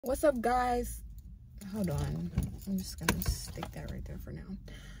What's up, guys? Hold on, I'm just gonna stick that right there for now.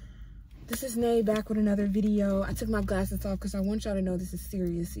 This is Nay back with another video. I took my glasses off because I want y'all to know this is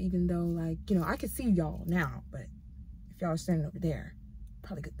serious, even though, like, you know, I can see y'all now, but if y'all are standing over there,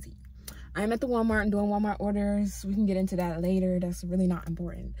 probably couldn't see. I am at the Walmart and doing Walmart orders. We can get into that later. That's really not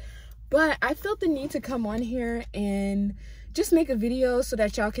important. But I felt the need to come on here and just make a video so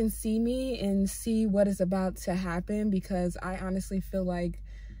that y'all can see me and see what is about to happen, because I honestly feel like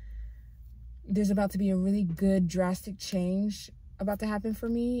there's about to be a really good drastic change about to happen for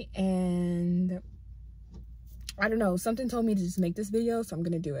me, and I don't know, something told me to just make this video, so I'm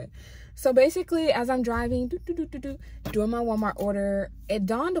gonna do it. So basically, as I'm driving, doing my Walmart order, it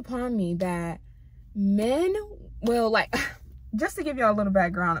dawned upon me that men will, like, just to give y'all a little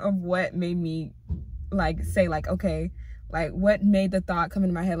background of what made me, like, say, like, okay, like, what made the thought come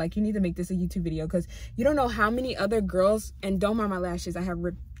into my head, like, you need to make this a YouTube video, because you don't know how many other girls, and don't mind my lashes, I have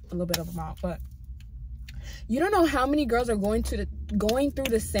ripped a little bit of them out, but you don't know how many girls are going through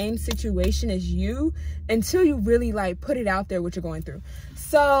the same situation as you until you really, like, put it out there what you're going through.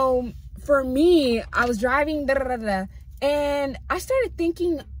 So for me, I was driving and I started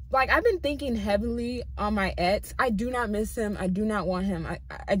thinking, like, I've been thinking heavily on my ex. I do not miss him. I do not want him.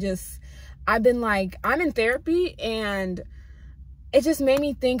 I've been, like, I'm in therapy, and it just made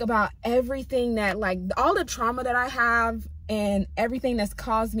me think about everything that, like, all the trauma that I have and everything that's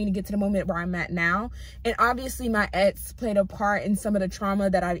caused me to get to the moment where I'm at now. And obviously my ex played a part in some of the trauma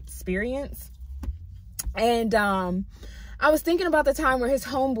that I experienced. And I was thinking about the time where his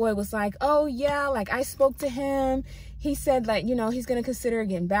homeboy was like, oh yeah, like, I spoke to him. He said, like, you know, he's going to consider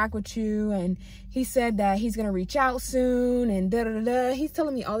getting back with you. And he said that he's going to reach out soon and da-da-da-da. He's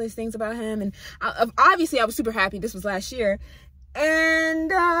telling me all these things about him. And obviously I was super happy. This was last year.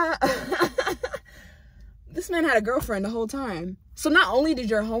 And this man had a girlfriend the whole time. So not only did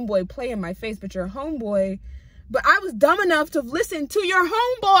your homeboy play in my face, but I was dumb enough to listen to your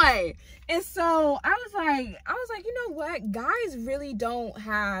homeboy. And so I was like, you know what? Guys really don't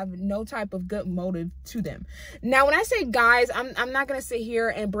have no type of good motive to them. Now, when I say guys, I'm not going to sit here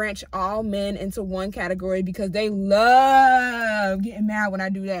and branch all men into one category, because they love getting mad when I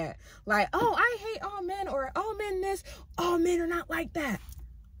do that. Like, oh, I hate all men, or all men this, all men are not like that.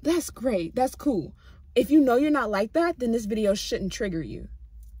 That's great. That's cool. If you know you're not like that, then this video shouldn't trigger you.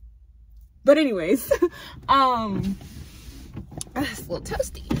 But anyways, it's a little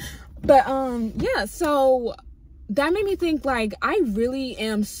toasty. But yeah, so that made me think, like, I really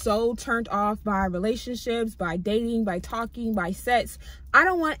am so turned off by relationships, by dating, by talking, by sex. I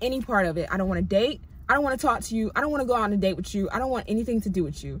don't want any part of it. I don't want to date. I don't want to talk to you. I don't want to go on a date with you. I don't want anything to do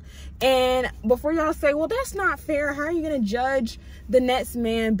with you. And before y'all say, well, that's not fair, how are you going to judge the next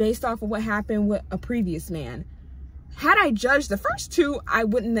man based off of what happened with a previous man? Had I judged the first two, I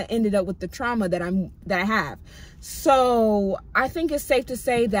wouldn't have ended up with the trauma that I have. So I think it's safe to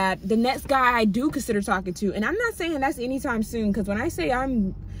say that the next guy I do consider talking to, and I'm not saying that's anytime soon, because when I say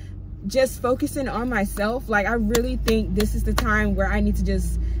I'm just focusing on myself, like, I really think this is the time where I need to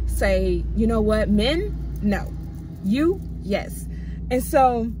just say, you know what, men, no, you, yes. And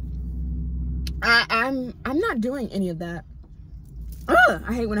so I'm not doing any of that.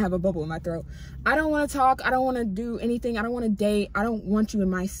 I hate when I have a bubble in my throat. I don't want to talk. I don't want to do anything. I don't want to date. I don't want you in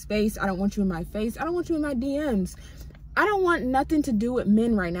my space. I don't want you in my face. I don't want you in my DMs. I don't want nothing to do with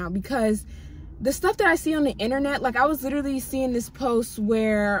men right now, because the stuff that I see on the internet, like, I was literally seeing this post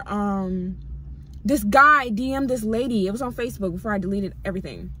where this guy DM'd this lady. It was on Facebook before I deleted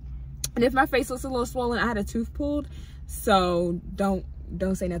everything. And if my face looks a little swollen, I had a tooth pulled, so don't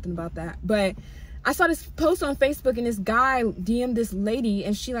say nothing about that. But I saw this post on Facebook, and this guy DM'd this lady,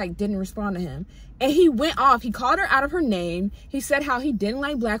 and she, like, didn't respond to him. And he went off. He called her out of her name. He said how he didn't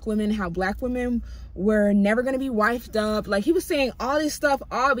like black women, how black women were never going to be wifed up. Like, he was saying all this stuff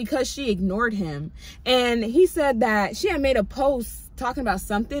all because she ignored him. And he said that she had made a post talking about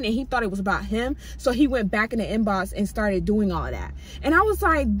something, and he thought it was about him, so he went back in the inbox and started doing all of that. And I was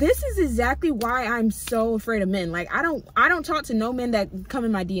like, this is exactly why I'm so afraid of men. Like, I don't talk to no men that come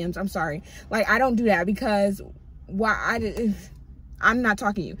in my DMs. I'm sorry, like, I don't do that, because I'm not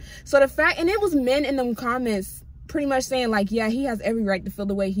talking to you. So the fact, and it was men in them comments pretty much saying, like, yeah, he has every right to feel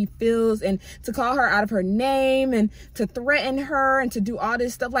the way he feels, and to call her out of her name, and to threaten her, and to do all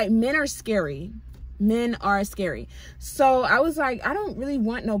this stuff. Like, men are scary. Men are scary. So I was like, I don't really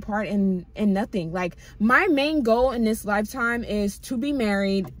want no part in nothing. Like, my main goal in this lifetime is to be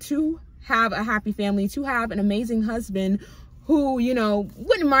married, to have a happy family, to have an amazing husband who, you know,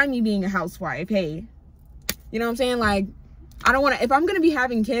 wouldn't mind me being a housewife. Hey, you know what I'm saying? Like, I don't want to, if I'm going to be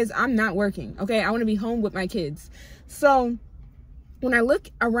having kids, I'm not working. Okay. I want to be home with my kids. So when I look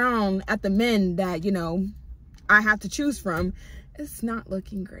around at the men that, you know, I have to choose from, it's not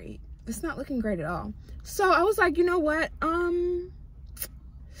looking great. It's not looking great at all. So I was like, you know what? I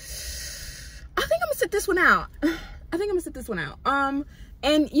think I'm gonna sit this one out.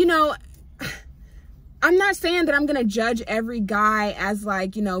 And you know, I'm not saying that I'm gonna judge every guy as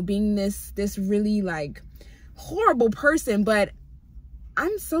like, you know, being this really like horrible person, but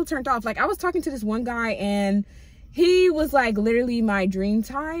I'm so turned off. Like, I was talking to this one guy and he was like literally my dream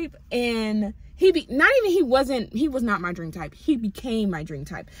type, and he was not my dream type. He became my dream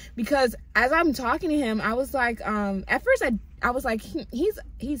type, because as I'm talking to him, I was like, at first I was like,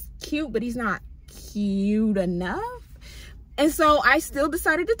 he's cute, but he's not cute enough. And so I still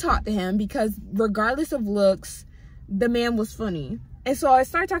decided to talk to him, because regardless of looks, the man was funny. And so I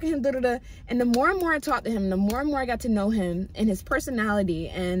started talking to him, and the more and more I talked to him, the more and more I got to know him and his personality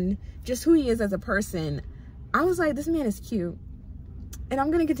and just who he is as a person, I was like, this man is cute, and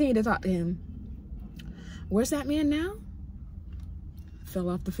I'm gonna continue to talk to him. Where's that man now? Fell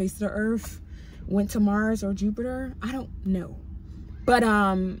off the face of the earth, went to Mars or Jupiter, I don't know. But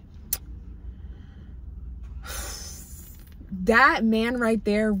that man right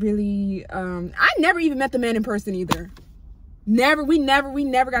there really, I never even met the man in person either. We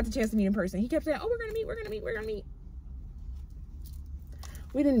never got the chance to meet in person. He kept saying, oh, we're gonna meet.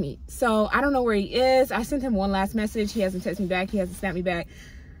 We didn't meet. So I don't know where he is. I sent him one last message. He hasn't texted me back. He hasn't snapped me back.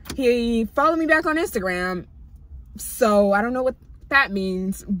 He followed me back on Instagram. So I don't know what that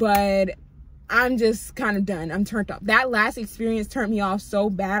means, but I'm just kind of done. I'm turned off. That last experience turned me off so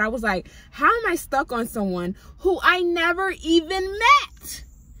bad. I was like, how am I stuck on someone who I never even met?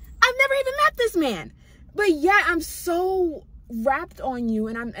 I've never even met this man. But yet I'm so wrapped on you,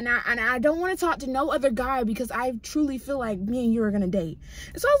 and I don't want to talk to no other guy, because I truly feel like me and you are gonna date.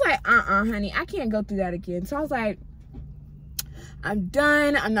 And so I was like, honey, I can't go through that again. So I was like, I'm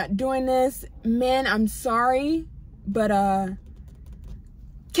done. I'm not doing this. Men, I'm sorry, but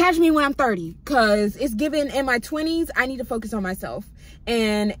catch me when I'm 30, because it's given in my 20s. I need to focus on myself.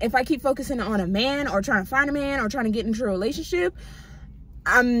 And if I keep focusing on a man, or trying to find a man, or trying to get into a relationship,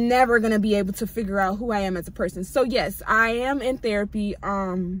 I'm never gonna be able to figure out who I am as a person. So yes, I am in therapy.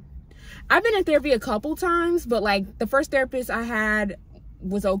 I've been in therapy a couple times, but like the first therapist I had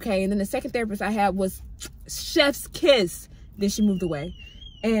was okay, and then the second therapist I had was chef's kiss. Then she moved away,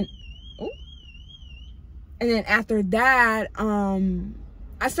 and then after that,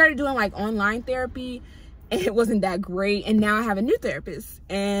 I started doing like online therapy, and it wasn't that great. And now I have a new therapist,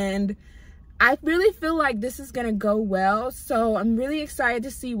 and I really feel like this is gonna go well. So I'm really excited to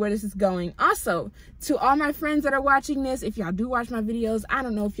see where this is going. Also, to all my friends that are watching this, if y'all do watch my videos, I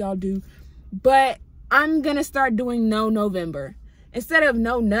don't know if y'all do, but I'm gonna start doing No-November. Instead of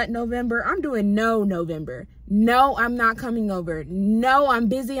No Nut November, I'm doing No-November. No, I'm not coming over. No, I'm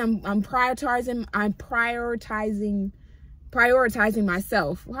busy. I'm prioritizing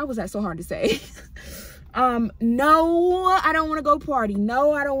myself. Why was that so hard to say? No, I don't want to go party.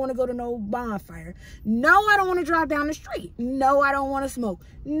 No, I don't want to go to no bonfire. No, I don't want to drive down the street. No, I don't want to smoke.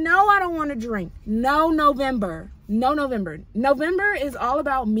 No, I don't want to drink. No, November. No, November. November is all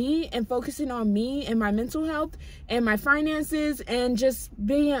about me and focusing on me and my mental health and my finances and just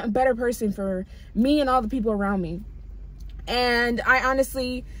being a better person for me and all the people around me. And I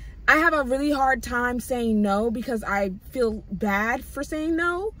have a really hard time saying no, because I feel bad for saying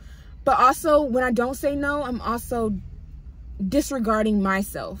no. But also, when I don't say no, I'm also disregarding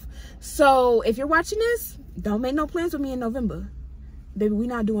myself. So if you're watching this, don't make no plans with me in November. Baby, we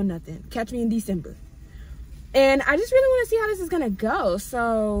not doing nothing. Catch me in December. And I just really want to see how this is going to go.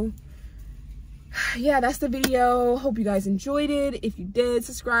 So yeah, that's the video. Hope you guys enjoyed it. If you did,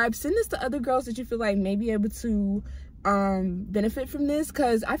 subscribe. Send this to other girls that you feel like may be able to benefit from this,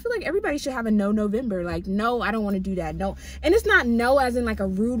 because I feel like everybody should have a No-November. Like, no, I don't want to do that. No. And it's not no as in like a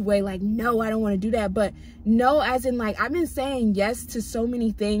rude way, like, no, I don't want to do that, but no as in like, I've been saying yes to so many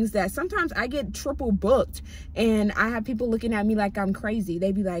things that sometimes I get triple booked, and I have people looking at me like I'm crazy.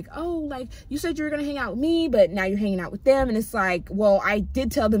 They be like, oh, like, you said you were gonna hang out with me, but now you're hanging out with them. And it's like, well, I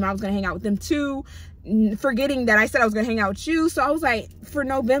did tell them I was gonna hang out with them too, forgetting that I said I was gonna hang out with you. So I was like, for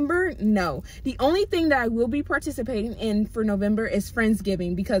November, no. The only thing that I will be participating in for November is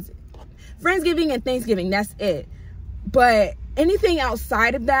Friendsgiving, because Friendsgiving and Thanksgiving, that's it. But anything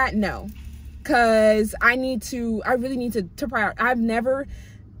outside of that, no, because I really need to prioritize. I've never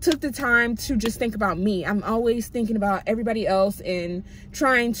took the time to just think about me. I'm always thinking about everybody else and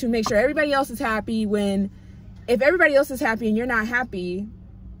trying to make sure everybody else is happy, when if everybody else is happy and you're not happy,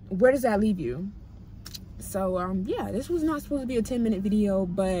 where does that leave you? So yeah, this was not supposed to be a 10-minute video,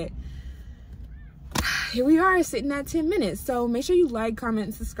 but here we are sitting at 10 minutes. So make sure you like, comment,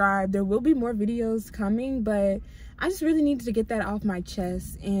 and subscribe. There will be more videos coming, but I just really needed to get that off my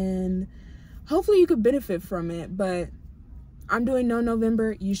chest, and hopefully you could benefit from it. But I'm doing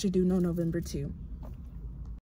No-November. You should do No-November too.